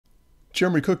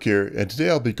Jeremy Cook here, and today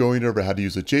I'll be going over how to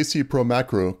use a JC Pro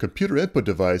Micro computer input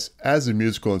device as a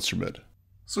musical instrument.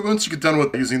 So once you get done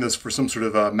with using this for some sort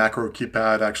of macro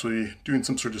keypad, actually doing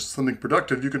some sort of something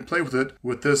productive, you can play with it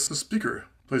with this speaker.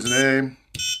 Plays an A,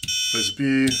 plays a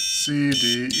B, C,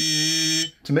 D,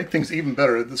 E. To make things even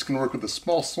better, this can work with a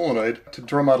small solenoid to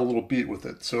drum out a little beat with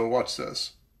it. So watch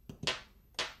this.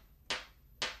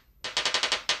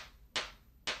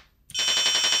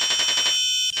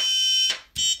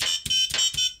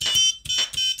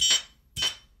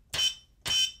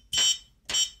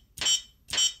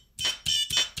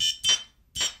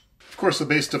 Of course, the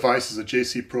base device is a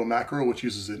JC Pro Micro, which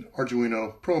uses an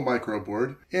Arduino Pro Micro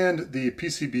board, and the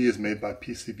PCB is made by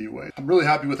PCBWay. I'm really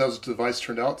happy with how this device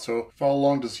turned out, so follow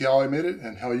along to see how I made it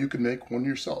and how you can make one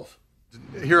yourself.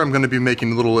 Here I'm going to be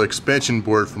making a little expansion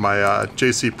board for my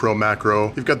JC Pro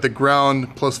Micro. You've got the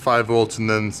ground plus 5 volts and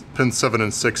then pins 7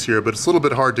 and 6 here, but it's a little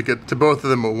bit hard to get to both of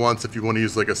them at once if you want to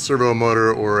use like a servo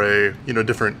motor or a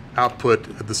different output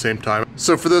at the same time.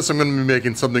 So for this I'm going to be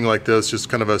making something like this, just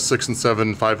kind of a 6 and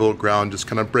 7 5 volt ground, just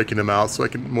kind of breaking them out so I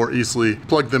can more easily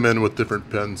plug them in with different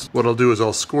pins. What I'll do is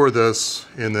I'll score this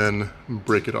and then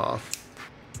break it off.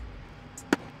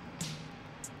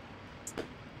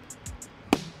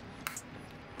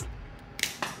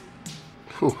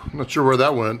 Whew, I'm not sure where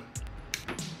that went.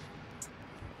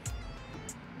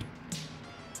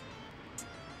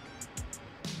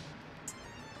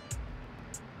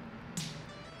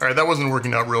 Alright, that wasn't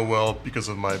working out real well because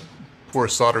of my poor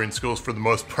soldering skills for the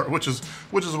most part, which is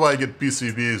why I get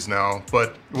PCBs now.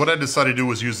 But what I decided to do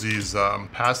was use these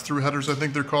pass-through headers, I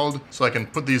think they're called, so I can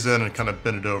put these in and kind of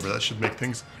bend it over. That should make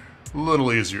things a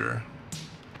little easier.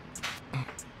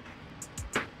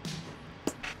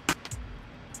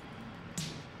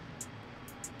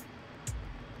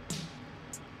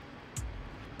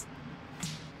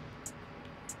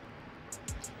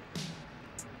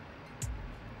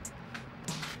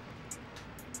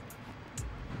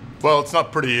 Well, it's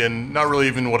not pretty and not really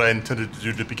even what I intended to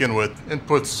do to begin with.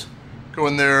 Inputs go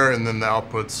in there and then the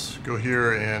outputs go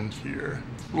here and here.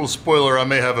 A little spoiler, I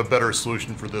may have a better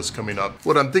solution for this coming up.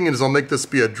 What I'm thinking is I'll make this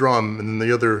be a drum and then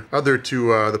the other two,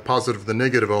 the positive, the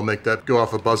negative, I'll make that go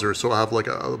off a buzzer. So I'll have like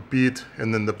a beat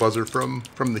and then the buzzer from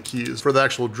the keys. For the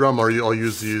actual drum, I'll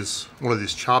use one of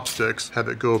these chopsticks, have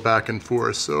it go back and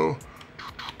forth. So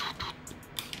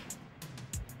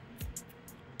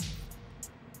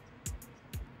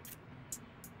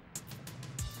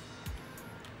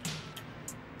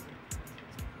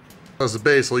as the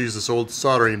base, I'll use this old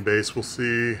soldering base. We'll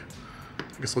see.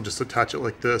 I guess I'll just attach it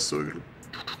like this. So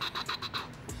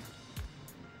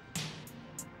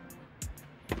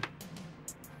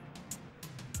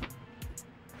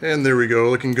and there we go,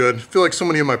 looking good. I feel like so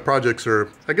many of my projects are,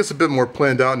 I guess, a bit more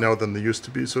planned out now than they used to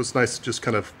be. So it's nice to just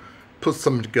kind of put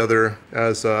something together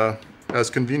as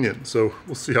convenient. So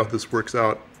we'll see how this works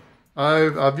out.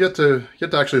 I've yet to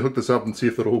actually hook this up and see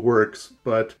if it'll work,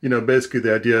 but basically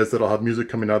the idea is that I'll have music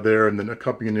coming out there and then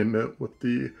accompanying it with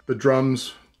the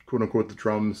drums, quote unquote the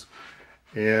drums,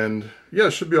 and yeah,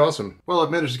 it should be awesome. Well,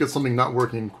 I've managed to get something not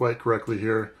working quite correctly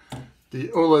here. The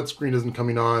OLED screen isn't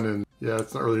coming on, and yeah,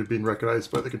 it's not really being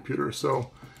recognized by the computer, so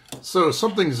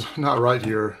something's not right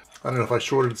here. I don't know if I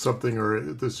shorted something or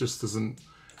this just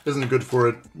isn't good for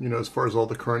it, as far as all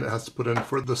the current it has to put in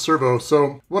for the servo.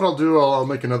 So what I'll do, I'll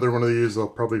make another one of these. I'll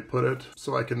probably put it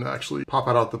so I can actually pop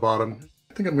it out the bottom.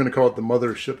 I think I'm going to call it the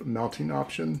Mothership mounting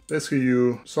option. Basically,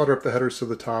 you solder up the headers to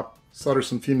the top, solder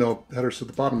some female headers to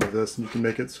the bottom of this, and you can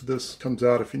make it so this comes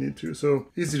out if you need to. So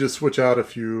easy to switch out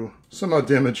if you somehow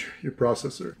damage your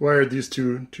processor. Wired these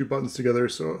two buttons together,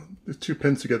 so the 2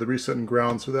 pins together, reset and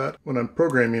ground, so that when I'm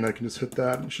programming, I can just hit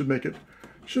that, and it should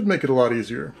make it a lot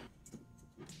easier.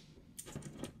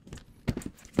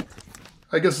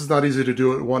 I guess it's not easy to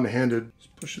do it one-handed.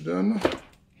 Just push it in.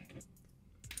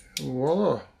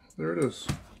 Voila, there it is.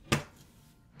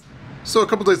 So a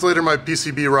couple days later, my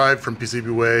PCB arrived from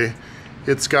PCBWay.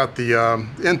 It's got the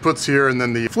inputs here and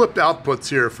then the flipped outputs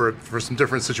here for some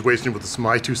different situations with some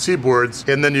I2C boards.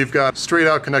 And then you've got straight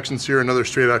out connections here, another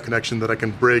straight out connection that I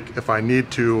can break if I need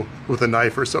to with a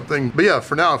knife or something. But yeah,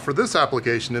 for now, for this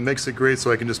application, it makes it great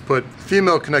so I can just put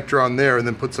female connector on there and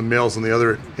then put some males on the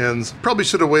other ends. Probably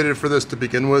should have waited for this to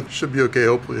begin with. Should be okay,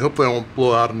 hopefully. Hopefully I won't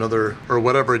blow out another, or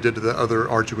whatever I did to the other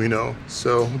Arduino.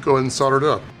 So we'll go ahead and solder it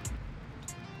up.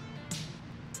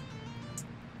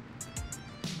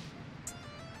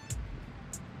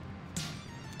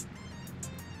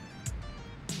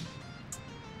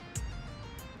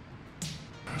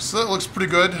 So that looks pretty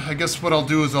good. I guess what I'll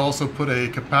do is I'll also put a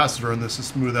capacitor in this to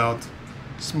smooth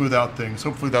out things.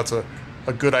 Hopefully that's a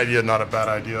good idea, not a bad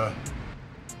idea.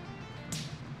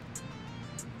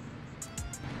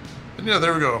 And yeah,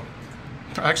 there we go.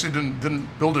 I actually didn't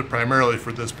build it primarily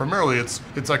for this. Primarily it's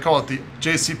I call it the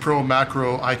JC Pro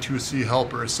Macro I2C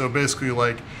helper. So basically,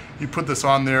 like, you put this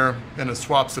on there and it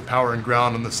swaps the power and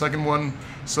ground on the second one,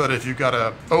 so that if you've got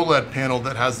a OLED panel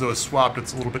that has those swapped,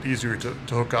 it's a little bit easier to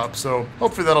hook up. So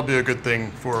hopefully that'll be a good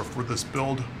thing for this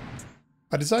build.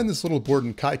 I designed this little board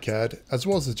in Keypad, as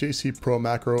well as the JC Pro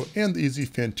Macro and the Easy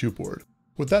Fan 2 board.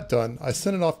 With that done, I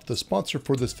sent it off to the sponsor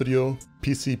for this video,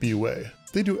 PCBWay.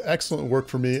 They do excellent work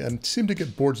for me and seem to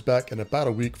get boards back in about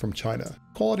a week from China.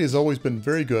 Quality has always been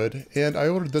very good, and I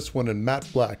ordered this one in matte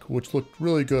black, which looked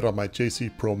really good on my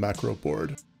JC Pro Macro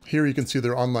board. Here you can see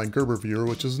their online Gerber viewer,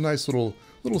 which is a nice little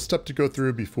step to go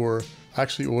through before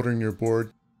actually ordering your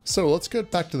board. So let's get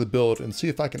back to the build and see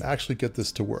if I can actually get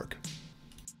this to work.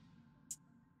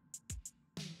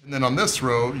 And then on this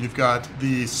row, you've got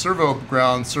the servo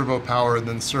ground, servo power, and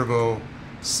then servo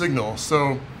signal.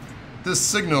 So this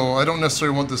signal, I don't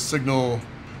necessarily want this signal.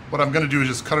 What I'm going to do is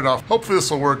just cut it off. Hopefully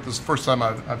this will work. This is the first time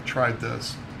I've tried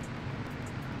this.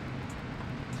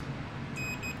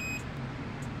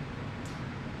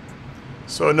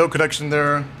 So no connection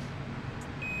there.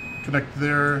 Connect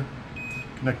there,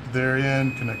 connect there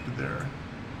in, connected there.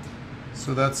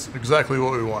 So that's exactly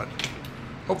what we want.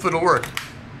 Hopefully it'll work.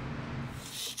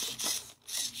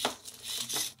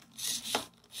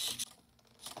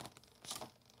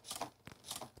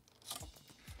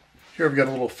 Here I've got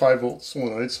a little 5-volt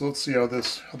solenoid, so let's see how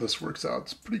this works out.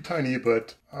 It's pretty tiny,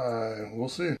 but we'll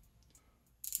see.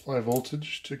 Apply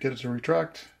voltage to get it to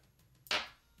retract.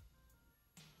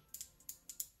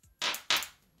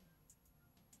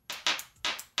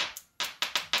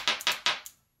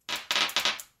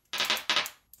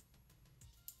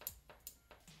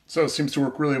 So it seems to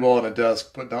work really well on a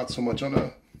desk, but not so much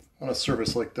on a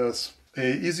surface like this.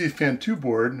 A Easy Fan 2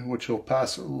 board, which will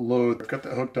pass a load. I've got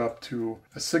that hooked up to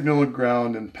a signal,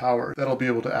 ground, and power. That'll be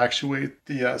able to actuate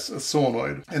the a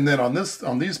solenoid. And then on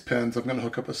these pins, I'm going to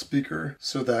hook up a speaker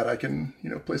so that I can,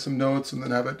 play some notes and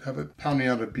then have it pounding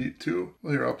out a beat too.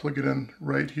 Well, here, I'll plug it in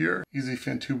right here. Easy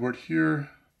Fan 2 board here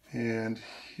and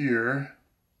here.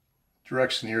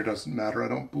 Direction here doesn't matter, I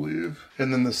don't believe.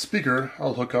 And then the speaker,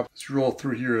 I'll hook up. As you roll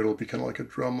through here, it'll be kind of like a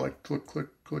drum, like click, click,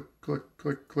 click, click,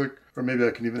 click, click. Or maybe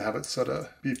I can even have it set a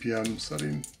BPM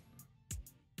setting.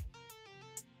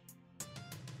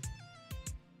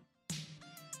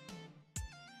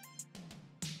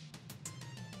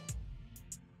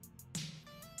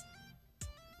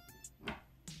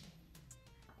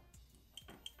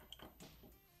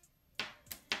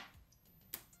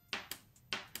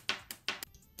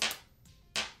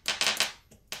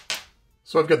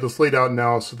 So I've got this laid out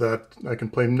now so that I can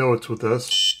play notes with this.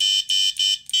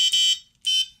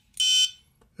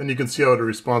 And you can see how it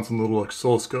responds in the little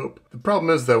oscilloscope. The problem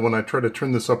is that when I try to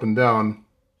turn this up and down,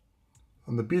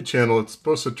 on the B channel it's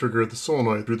supposed to trigger the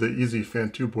solenoid through the Easy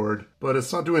Fan 2 board, but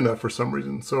it's not doing that for some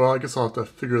reason, so I guess I'll have to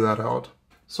figure that out.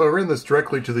 So I ran this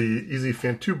directly to the Easy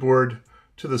Fan 2 board,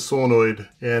 to the solenoid,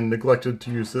 and neglected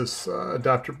to use this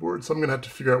adapter board, so I'm going to have to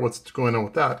figure out what's going on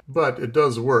with that. But it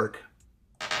does work.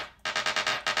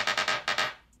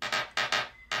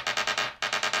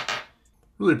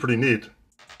 Really pretty neat.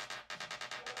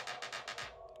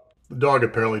 The dog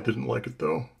apparently didn't like it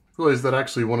though. I realized that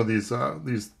actually one of these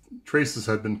traces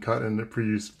had been cut in the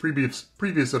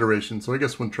previous iteration, so I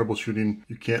guess when troubleshooting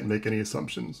you can't make any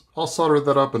assumptions. I'll solder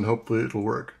that up and hopefully it'll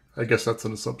work. I guess that's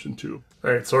an assumption too.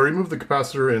 Alright, so I removed the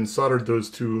capacitor and soldered those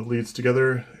two leads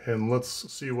together, and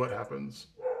let's see what happens.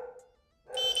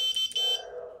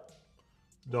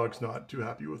 The dog's not too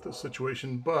happy with this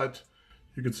situation, but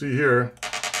you can see here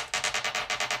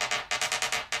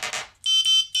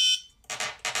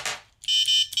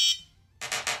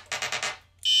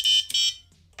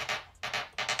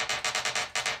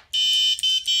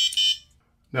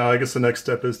now I guess the next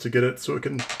step is to get it so it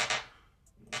can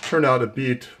turn out a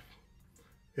beat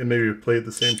and maybe play at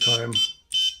the same time.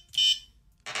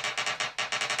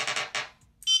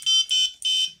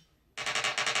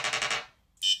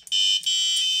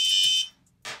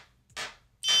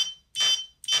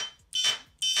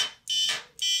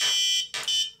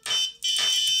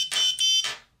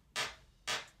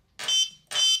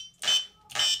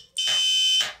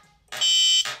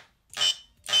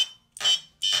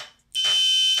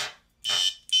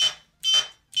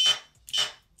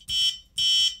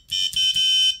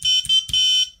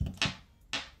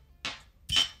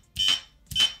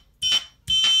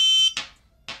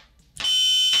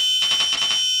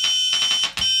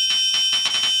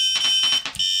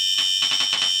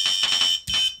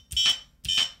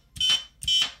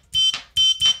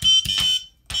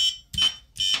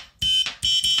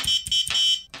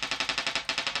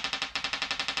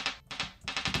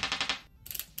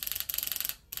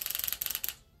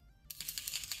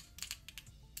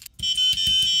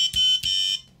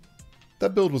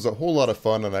 That build was a whole lot of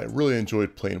fun and I really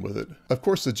enjoyed playing with it. Of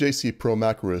course, the JC Pro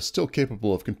Micro is still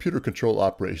capable of computer control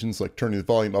operations like turning the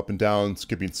volume up and down,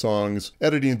 skipping songs,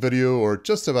 editing video, or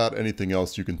just about anything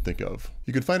else you can think of.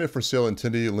 You can find it for sale in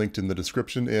Tindy, linked in the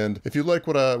description, and if you like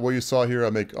what you saw here, I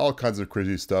make all kinds of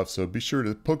crazy stuff, so be sure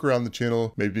to poke around the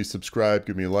channel, maybe subscribe,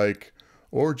 give me a like,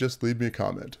 or just leave me a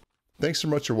comment. Thanks so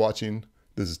much for watching.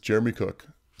 This is Jeremy Cook,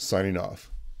 signing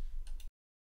off.